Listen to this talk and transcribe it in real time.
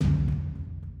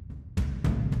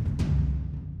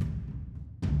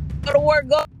Go to work,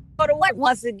 go to work.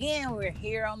 Once again, we're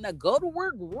here on the Go to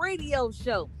Work radio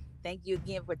show. Thank you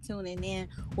again for tuning in.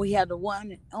 We have the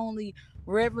one and only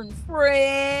Reverend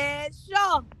Fred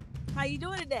Shaw. How you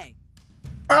doing today?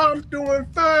 I'm doing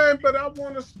fine, but I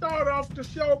want to start off the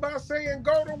show by saying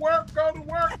go to work, go to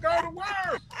work, go to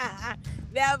work.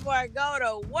 That part, go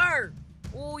to work.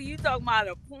 Oh, you talking about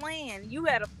a plan. You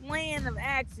had a plan of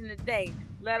action today.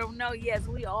 Let them know, yes,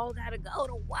 we all got to go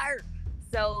to work.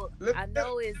 So Let, I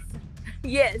know it's,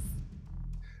 yes.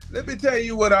 let me tell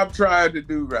you what I'm trying to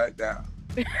do right now.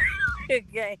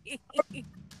 Okay.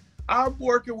 I'm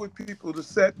working with people to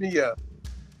set me up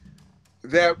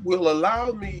that will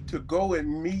allow me to go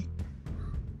and meet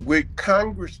with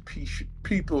Congress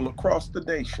people across the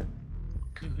nation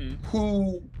Mm-hmm.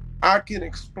 who I can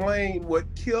explain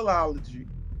what killology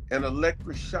and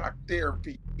electroshock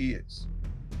therapy is.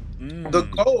 The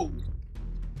Mm. goal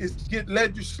is to get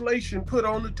legislation put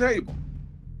on the table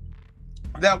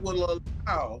that will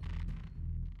allow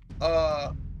uh,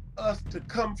 us to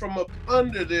come from up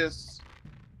under this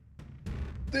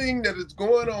thing that is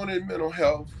going on in mental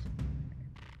health,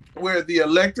 where the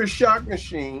electroshock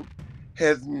machine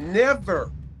has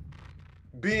never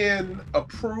been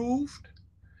approved.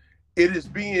 It is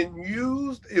being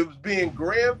used, it was being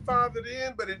grandfathered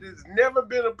in, but it has never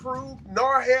been approved,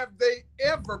 nor have they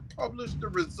ever published the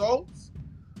results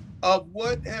of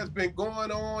what has been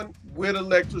going on with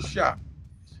electroshock.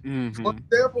 For Mm-hmm.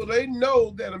 example, they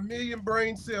know that 1 million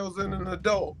brain cells in an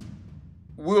adult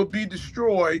will be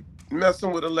destroyed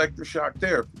messing with electroshock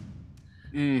therapy.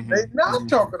 They're Mm-hmm. not Mm-hmm.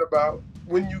 talking about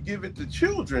when you give it to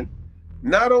children,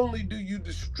 not only do you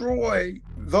destroy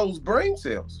those brain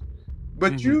cells,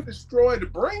 but Mm-hmm. you destroy the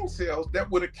brain cells that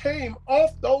would have came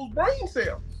off those brain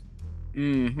cells.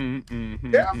 Mm-hmm. Mm-hmm.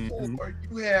 Mm-hmm. Therefore,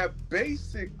 you have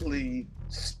basically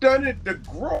stunted the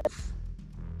growth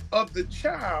of the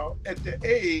child at the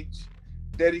age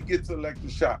that he gets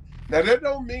electroshock. Now, that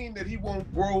don't mean that he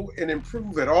won't grow and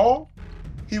improve at all.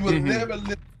 He will Mm-hmm. never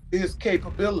limit his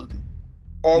capability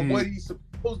or Mm-hmm. what he's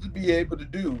supposed to be able to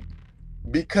do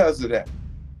because of that.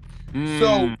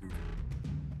 So, Mm-hmm.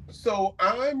 so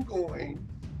I'm going.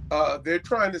 They're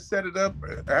trying to set it up.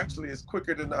 Actually, it's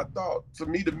quicker than I thought for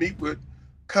me to meet with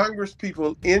Congress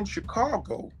people in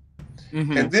Chicago,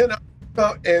 Mm-hmm. and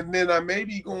then I may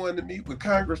be going to meet with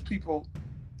Congress people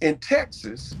in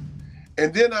Texas,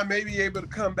 and then I may be able to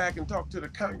come back and talk to the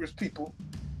Congress people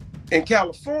in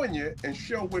California and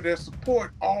show where their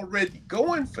support already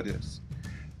going for this.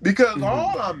 Because Mm-hmm.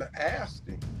 all I'm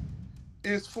asking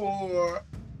is for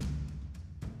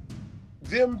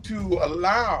them to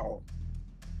allow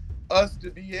us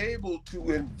to be able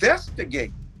to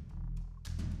investigate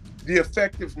the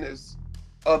effectiveness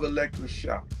of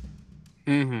electroshock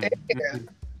Mm-hmm. and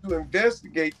to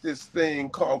investigate this thing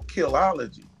called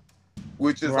killology,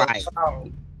 which is Right. allow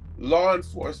law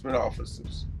enforcement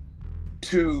officers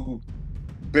to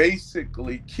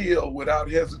basically kill without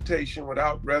hesitation,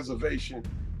 without reservation,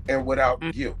 and without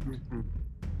guilt. Mm-hmm.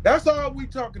 That's all we're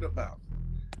talking about.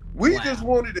 We just Wow.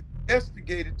 wanted to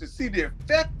investigate it to see the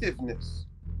effectiveness.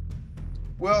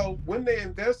 Well, when they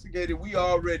investigated, we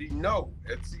already know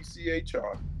at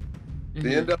CCHR, the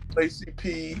Mm-hmm.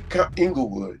 NAACP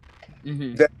Inglewood,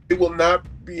 Mm-hmm. that they will not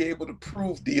be able to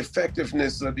prove the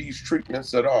effectiveness of these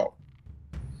treatments at all.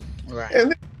 Right.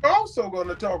 And then we're also going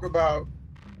to talk about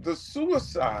the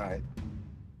suicide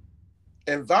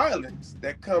and violence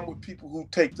that come with people who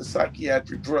take the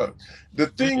psychiatric drugs. The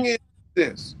thing is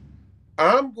this,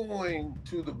 I'm going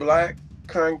to the Black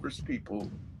Congress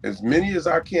people, as many as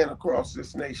I can across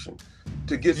this nation,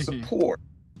 to get Mm-hmm. support.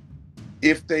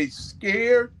 If they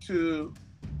scared to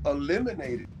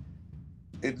eliminate it,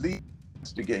 at least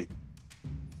investigate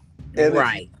it. And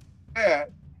if you Right. do that,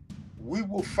 we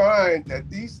will find that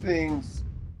these things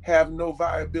have no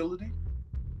viability.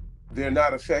 They're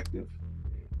not effective.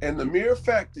 And the mere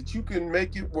fact that you can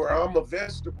make it where I'm a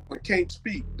vegetable and can't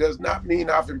speak does not mean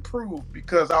I've improved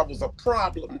because I was a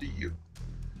problem to you.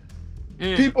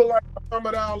 Mm. People like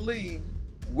Muhammad Ali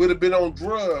would have been on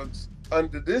drugs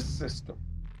under this system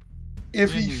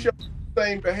if he Mm-hmm. showed the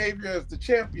same behavior as the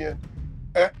champion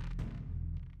uh,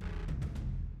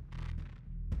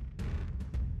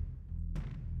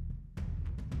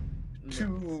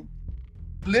 to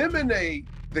eliminate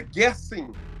the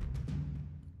guessing.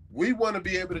 We want to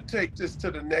be able to take this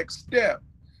to the next step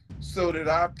so that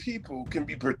our people can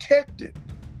be protected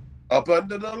up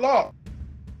under the law.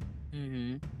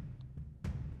 Mm-hmm.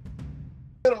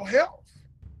 Mental health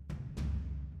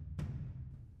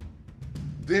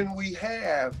than we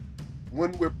have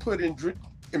when we're put in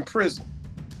prison.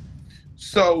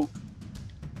 So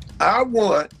I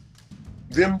want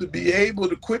them to be able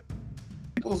to quit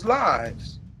people's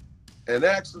lives and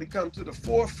actually come to the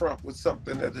forefront with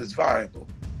something that is viable.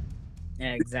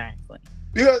 Exactly.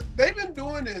 Because they've been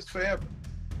doing this forever.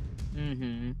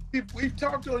 Mm-hmm. We've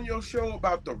talked on your show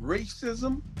about the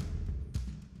racism,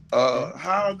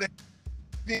 how they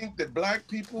think that black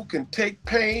people can take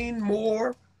pain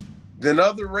more than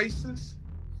other races.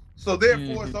 So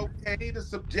therefore it's okay to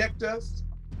subject us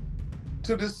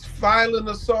to this violent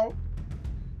assault.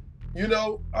 You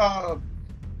know,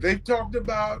 they've talked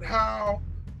about how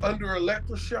under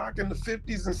electroshock in the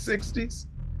 50s and 60s,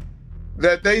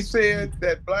 that they said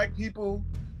that black people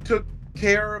took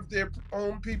care of their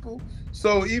own people.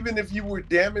 So even if you were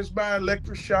damaged by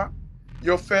electroshock,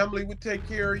 your family would take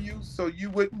care of you so you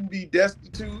wouldn't be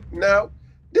destitute. Now,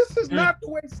 this is not the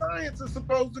way science is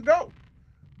supposed to go.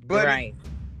 But Right.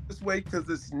 it's this way because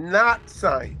it's not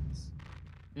science.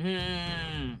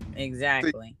 See,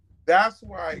 Exactly. that's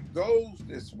why it goes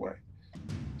this way.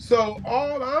 So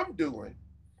all I'm doing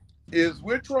is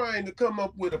we're trying to come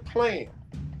up with a plan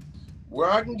where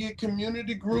I can get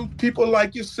community groups, people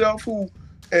like yourself who,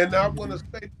 and I want to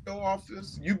say to your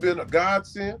office, you've been a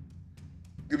godsend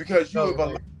because you have allowed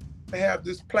Totally. to have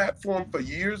this platform for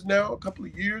years now, a couple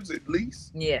of years at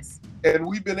least. Yes. And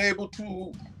we've been able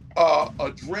to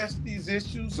address these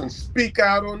issues and speak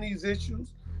out on these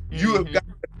issues. You have got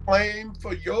to claim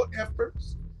for your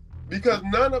efforts because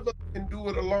none of us can do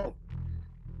it alone.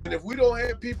 And if we don't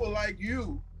have people like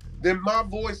you, then my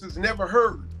voice is never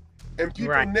heard and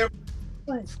people Right. never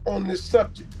proof on this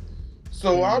subject.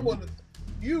 So I want to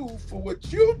thank you for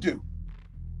what you do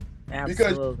because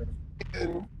Absolutely.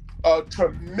 you're a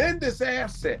tremendous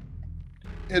asset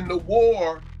in the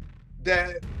war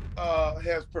that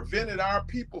has prevented our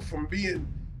people from being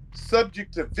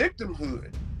subject to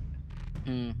victimhood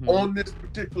on this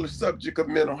particular subject of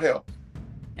mental health.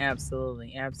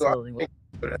 Absolutely. So I Absolutely. thank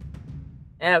you for that.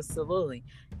 Absolutely.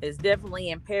 It's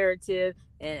definitely imperative.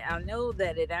 And I know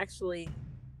that it actually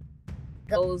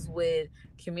goes with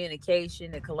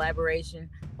communication and collaboration.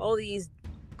 All these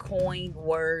coined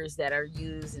words that are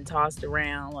used and tossed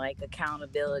around, like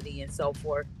accountability and so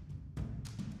forth,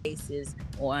 basis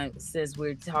on since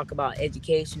we talk about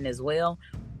education as well.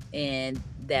 And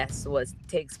that's what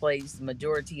takes place the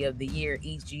majority of the year,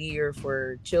 each year,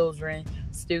 for children,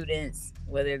 students,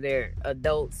 whether they're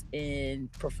adults in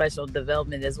professional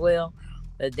development as well.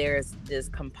 But there's this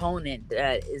component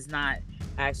that is not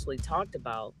actually talked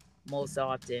about most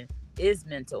often, is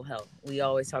mental health. We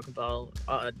always talk about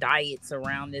diets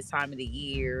around this time of the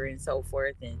year and so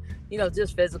forth, and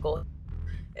just physical.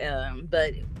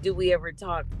 But do we ever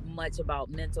talk much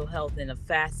about mental health in a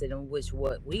facet in which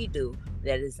what we do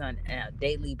that is on a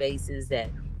daily basis that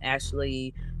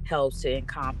actually helps to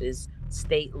encompass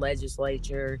state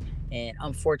legislature and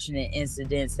unfortunate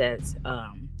incidents that's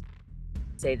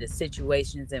say the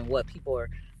situations and what people are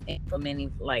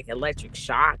implementing, like electric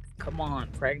shock? Come on,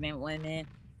 pregnant women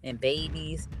and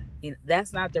babies.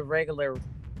 That's not the regular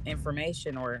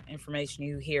information or information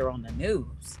you hear on the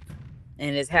news,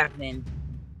 and it's happening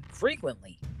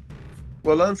frequently.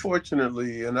 Well,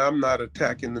 unfortunately, and I'm not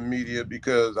attacking the media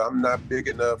because I'm not big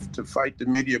enough to fight the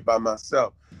media by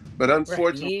myself. But Right,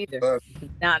 unfortunately, me either.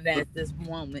 Not at this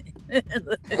moment.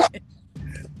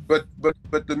 but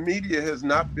the media has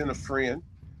not been a friend.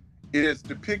 It has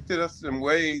depicted us in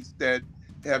ways that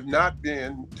have not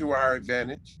been to our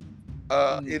advantage.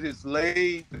 It has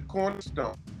laid the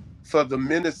cornerstone for the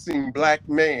menacing black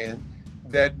man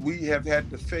that we have had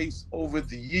to face over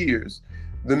the years.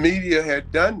 The media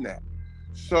had done that.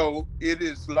 So it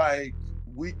is like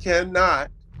we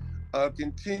cannot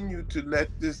continue to let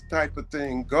this type of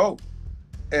thing go.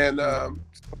 And so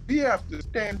we have to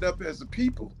stand up as a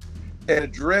people and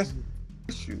address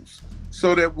issues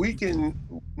so that we can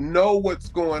know what's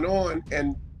going on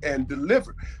and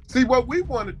deliver. See, what we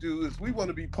want to do is we want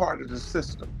to be part of the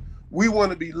system. We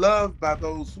want to be loved by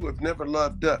those who have never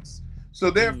loved us.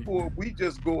 So therefore, we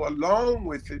just go along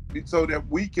with it so that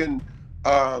we can,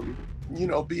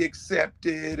 be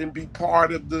accepted and be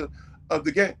part of the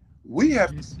game. We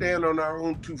have to stand on our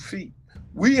own 2 feet.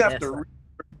 We have That's right.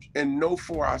 to and know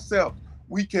for ourselves.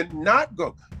 We cannot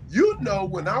go.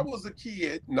 When I was a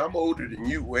kid, and I'm older than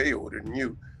you, way older than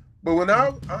you, but when I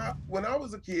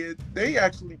was a kid, they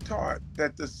actually taught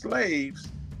that the slaves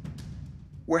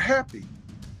were happy.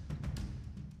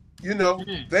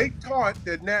 They taught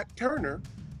that Nat Turner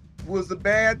was a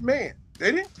bad man.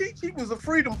 They didn't teach he was a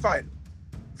freedom fighter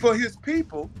for his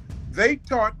people. They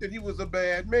taught that he was a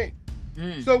bad man.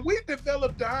 So we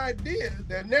developed the idea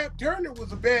that Nat Turner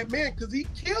was a bad man because he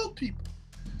killed people.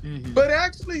 But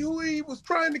actually who he was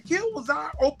trying to kill was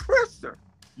our oppressor,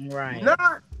 Right.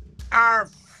 not our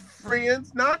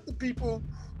friends, not the people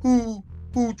who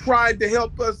tried to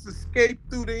help us escape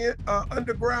through the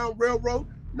Underground Railroad,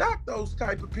 not those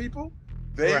type of people.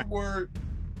 They Right. were.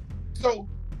 So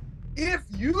if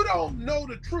you don't know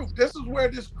the truth, this is where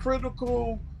this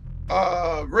critical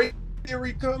race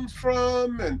theory comes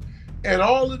from, and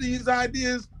all of these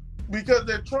ideas, because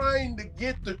they're trying to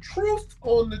get the truth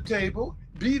on the table,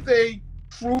 be they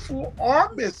truthful or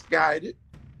misguided,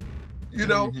 you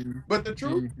know. Mm-hmm. But the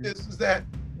truth Mm-hmm. is that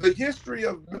the history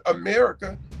of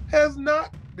America has not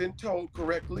been told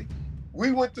correctly.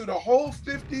 We went through the whole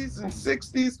 50s and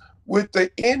 60s with the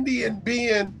Indian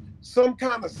being some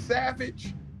kind of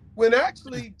savage, when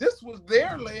actually this was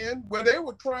their land where they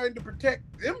were trying to protect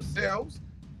themselves.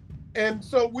 And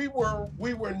so we were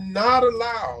not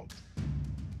allowed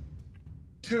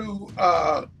to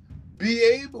be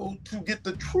able to get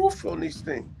the truth on these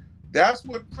things. That's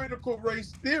what critical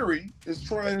race theory is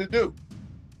trying to do.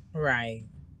 Right.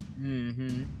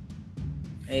 Mm-hmm.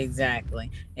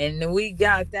 Exactly. And we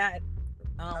got that.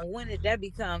 When did that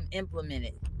become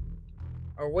implemented,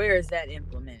 or where is that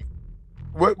implemented?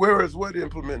 Where is what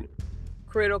implemented?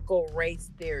 Critical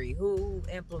race theory. Who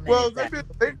implemented Well, they've that? been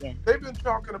Who they, began? they've been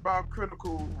talking about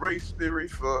critical race theory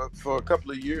for a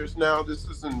couple of years now. This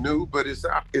isn't new, but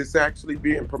it's actually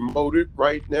being promoted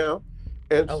right now,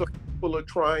 and so Okay. people are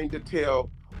trying to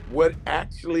tell what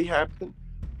actually happened.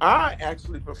 I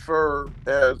actually prefer,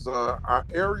 as our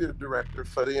area director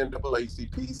for the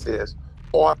NAACP says,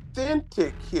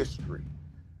 authentic history,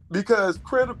 because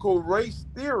critical race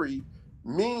theory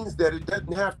means that it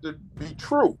doesn't have to be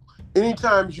true.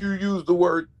 Anytime you use the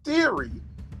word theory,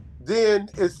 then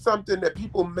it's something that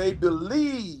people may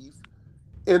believe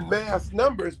in mass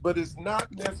numbers, but it's not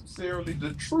necessarily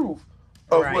the truth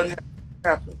of what Right.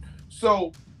 happened.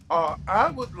 So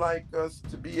I would like us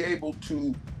to be able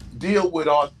to deal with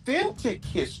authentic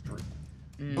history,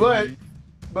 but Mm-hmm.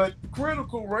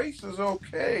 critical race is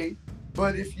okay.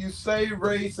 But if you say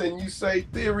race and you say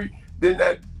theory, then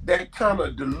that kind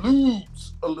of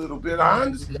dilutes a little bit. I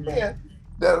Mm-hmm. understand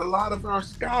that a lot of our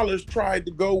scholars tried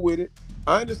to go with it.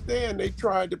 I understand they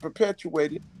tried to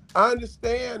perpetuate it. I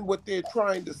understand what they're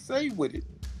trying to say with it,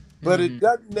 but it Mm-hmm.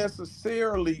 doesn't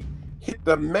necessarily hit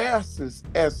the masses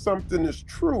as something is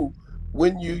true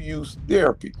when you use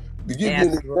therapy. To give you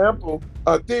an Absolutely. example,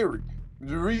 theory.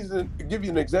 The reason, to give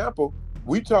you an example,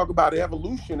 we talk about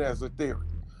evolution as a theory.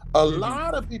 A Mm-hmm.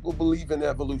 lot of people believe in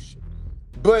evolution.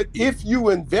 But if you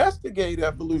investigate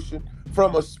evolution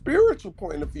from a spiritual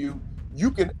point of view,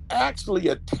 you can actually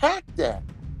attack that,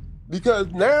 because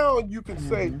now you can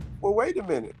say, Mm-hmm. well, wait a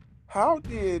minute. How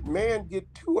did man get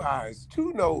two eyes,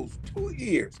 two nose, two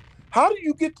ears? How do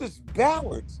you get this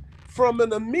balance from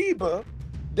an amoeba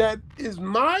that is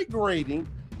migrating?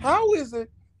 How is it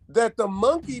that the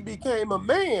monkey became a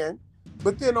man,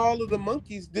 but then all of the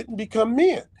monkeys didn't become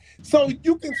men? So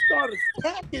you can start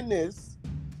attacking this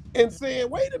and saying,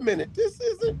 wait a minute, this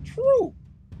isn't true.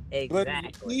 But it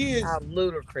Exactly. How is.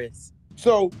 ludicrous,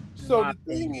 in So my the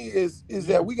thing opinion. is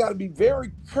that Mm. we got to be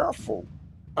very careful.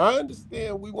 I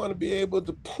understand we want to be able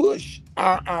to push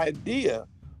our idea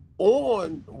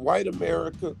on white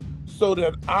America so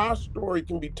that our story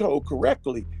can be told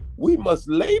correctly. We must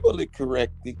label it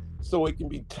correctly so it can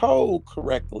be told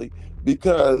correctly.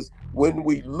 Because when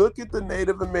we look at the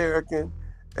Native American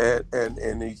and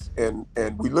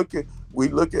we look at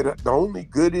the only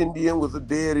good Indian was a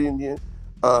dead Indian.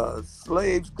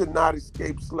 Slaves could not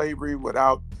escape slavery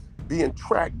without being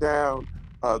tracked down.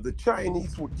 The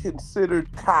Chinese were considered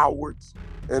cowards,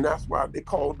 and that's why they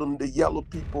called them the yellow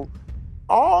people.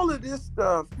 All of this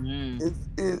stuff Mm.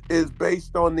 is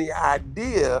based on the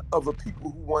idea of a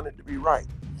people who wanted to be right.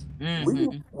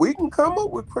 Mm-hmm. We can come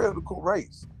up with critical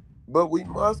race, but we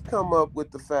must come up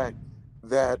with the fact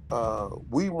that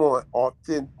we want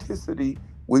authenticity,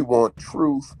 we want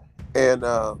truth, and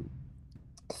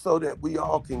so that we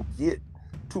all can get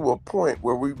to a point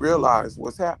where we realize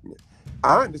what's happening.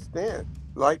 I understand,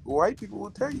 like white people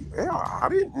will tell you, yeah, I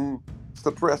didn't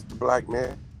suppress the black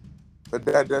man, but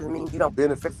that doesn't mean you don't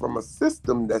benefit from a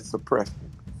system that suppressed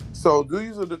him. So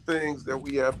these are the things that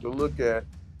we have to look at,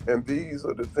 and these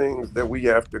are the things that we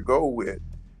have to go with.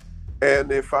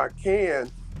 And if I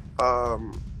can,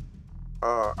 um,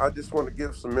 I just want to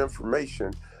give some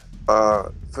information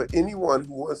for anyone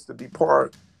who wants to be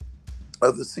part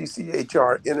of the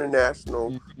CCHR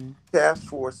International Mm-hmm. Task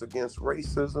Force Against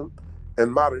Racism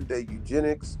and Modern Day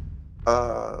Eugenics.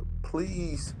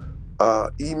 Please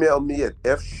email me at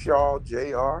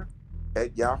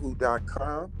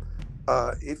fshawjr@yahoo.com.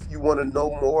 If you want to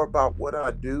know more about what I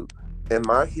do and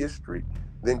my history,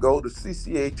 then go to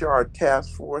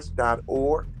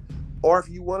cchrtaskforce.org. Or if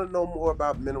you want to know more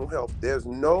about mental health, there's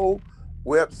no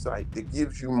website that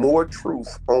gives you more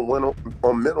truth on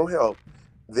mental health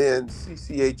than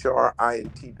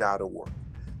cchrint.org.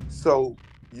 So,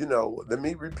 let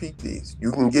me repeat these.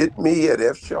 You can get me at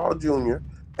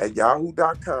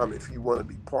fshawjr@yahoo.com if you want to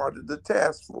be part of the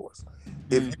task force.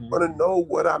 If you Mm-hmm. want to know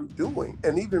what I'm doing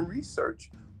and even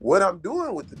research what I'm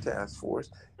doing with the task force,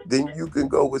 then you can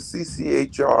go with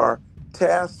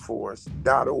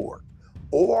cchrtaskforce.org.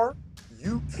 Or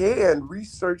you can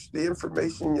research the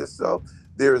information yourself.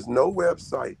 There is no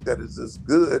website that is as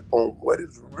good on what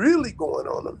is really going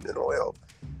on in mental health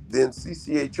than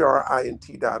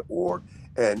cchrint.org.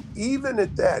 And even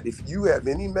at that, if you have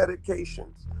any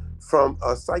medications from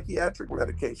psychiatric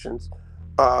medications,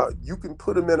 you can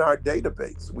put them in our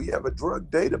database. We have a drug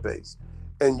database,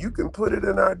 and you can put it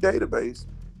in our database,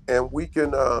 and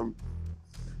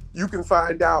you can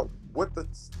find out what the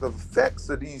effects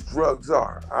of these drugs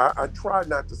are. I try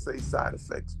not to say side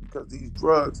effects because these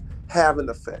drugs have an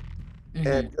effect. Mm-hmm.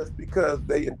 And just because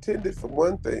they intended for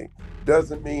one thing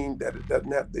doesn't mean that it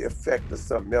doesn't have the effect of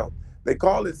something else. They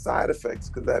call it side effects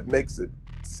because that makes it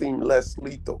seem less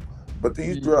lethal. But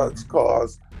these drugs Mm-hmm.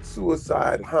 cause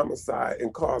suicide, homicide,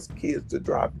 and cause kids to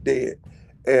drop dead.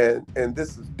 And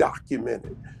this is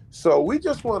documented. So we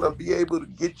just want to be able to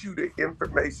get you the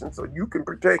information so you can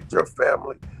protect your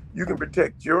family, you can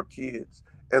protect your kids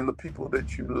and the people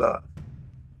that you love.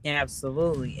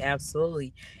 Absolutely,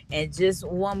 absolutely. And just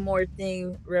one more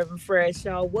thing, Reverend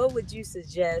Freshaw, what would you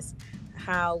suggest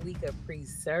how we could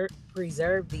preserve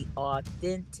the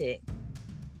authentic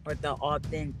or the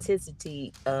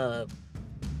authenticity of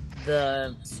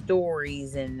the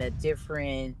stories and the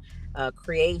different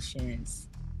creations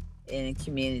in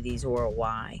communities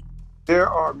worldwide? There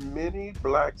are many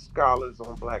Black scholars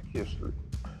on Black history.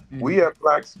 We Mm-hmm. have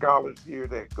Black scholars here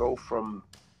that go from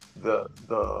the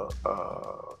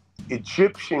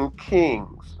Egyptian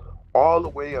kings all the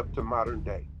way up to modern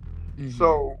day. Mm-hmm.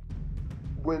 So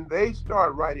when they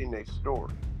start writing a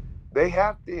story, they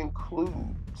have to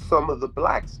include some of the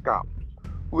Black scholars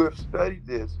who have studied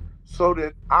this so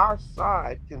that our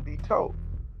side can be told.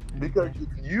 Because Mm-hmm. if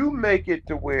you make it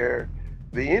to where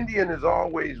the Indian is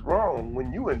always wrong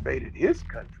when you invaded his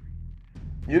country,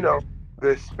 you Mm-hmm. know,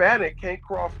 the Hispanic can't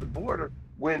cross the border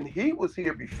when he was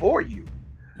here before you.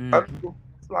 I Mm-hmm. mean,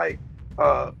 it's like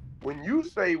when you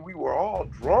say we were all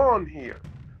drawn here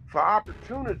for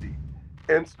opportunity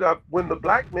and stuff, when the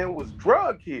black man was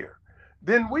drug here,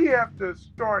 then we have to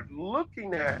start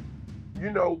looking at,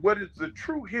 what is the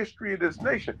true history of this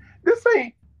nation.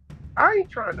 I ain't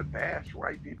trying to bash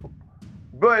white people,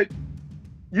 but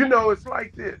it's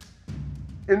like this.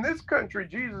 In this country,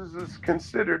 Jesus is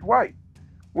considered white.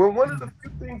 When one of the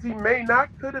few things he may not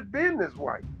could have been is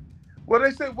white. Well,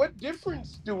 they say, what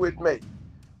difference do it make?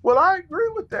 Well, I agree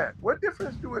with that. What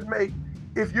difference do it make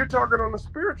if you're talking on a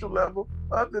spiritual level,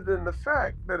 other than the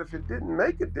fact that if it didn't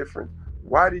make a difference,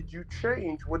 why did you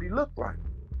change what he looked like?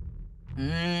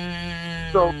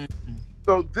 So, Mm.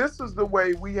 so this is the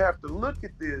way we have to look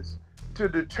at this to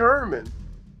determine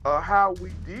how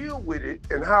we deal with it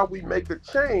and how we make a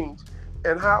change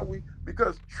and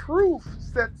because truth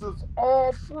sets us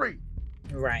all free.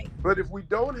 Right. But if we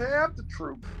don't have the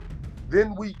truth,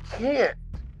 then we can't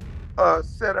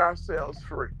set ourselves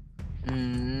free.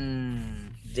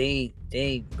 Deep,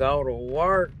 deep. Go to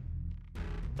work.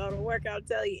 Go to work. I'll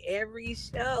tell you, every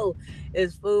show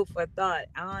is food for thought.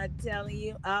 I'm telling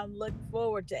you, I'm looking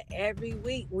forward to every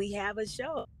week we have a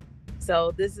show.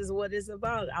 So this is what it's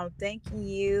about. I'm thanking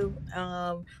you,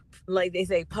 like they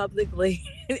say publicly.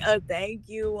 Thank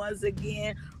you once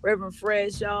again, Reverend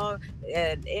Fred Shaw.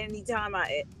 And anytime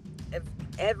if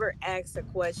ever ask a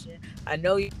question, I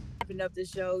know you're wrapping up the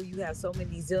show. You have so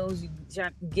many Zooms.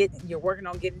 You're working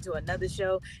on getting to another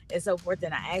show and so forth.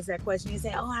 And I ask that question, you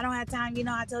say, "Oh, I don't have time."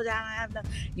 I told you I don't have no.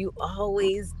 You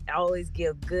always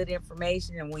give good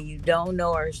information, and when you don't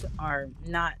know or are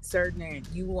not certain, and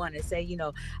you want to say,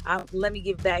 let me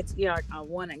give back to you. I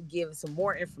want to give some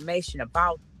more information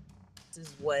about. This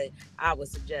is what I would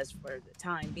suggest for the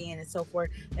time being and so forth.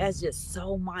 That's just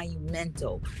so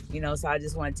monumental, So I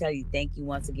just want to tell you, thank you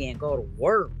once again. Go to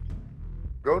work.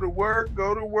 Go to work,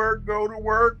 go to work, go to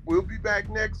work. We'll be back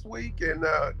next week, and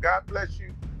God bless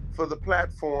you for the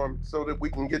platform so that we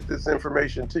can get this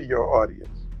information to your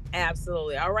audience.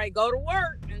 Absolutely. All right, go to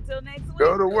work. Until next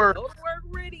Go week, to the work. Go to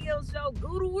Work radio show.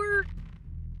 Go to work.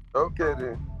 Okay,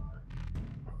 then.